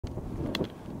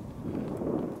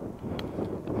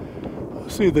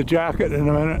see the jacket in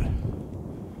a minute.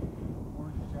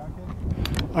 Orange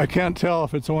jacket? I can't tell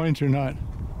if it's orange or not.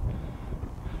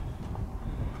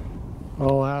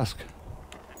 I'll ask.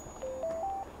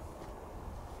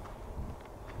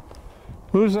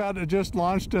 Who's that that just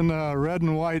launched in a red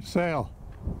and white sail?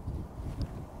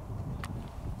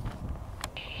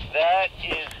 That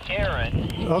is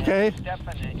Aaron. Okay. And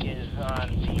Stefan is on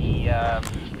the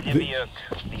Nivea,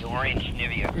 the orange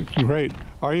Nivea. Great.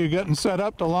 Are you getting set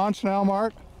up to launch now,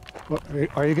 Mark?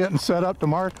 Are you getting set up to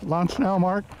launch now,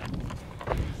 Mark?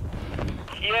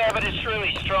 Yeah, but it's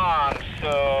really strong,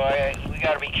 so we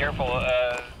got to be careful.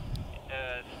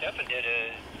 Stefan did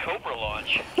a Cobra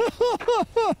launch.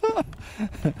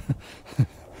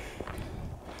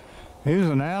 He's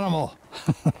an animal.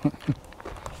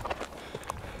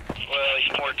 Well,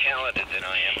 he's more talented than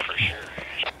I am, for sure.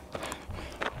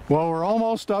 Well, we're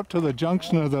almost up to the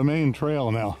junction of the main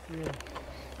trail now. Yeah.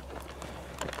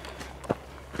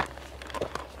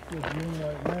 Good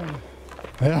moonlight wind.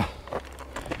 Yeah.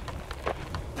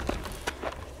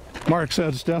 Mark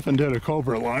said Stefan did a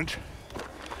Cobra launch.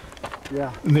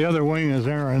 Yeah. And the other wing is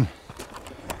Aaron.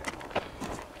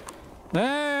 Hey,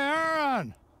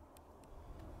 Aaron!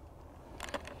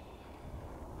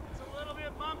 It's a little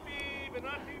bit bumpy, but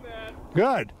not too bad.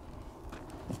 Good.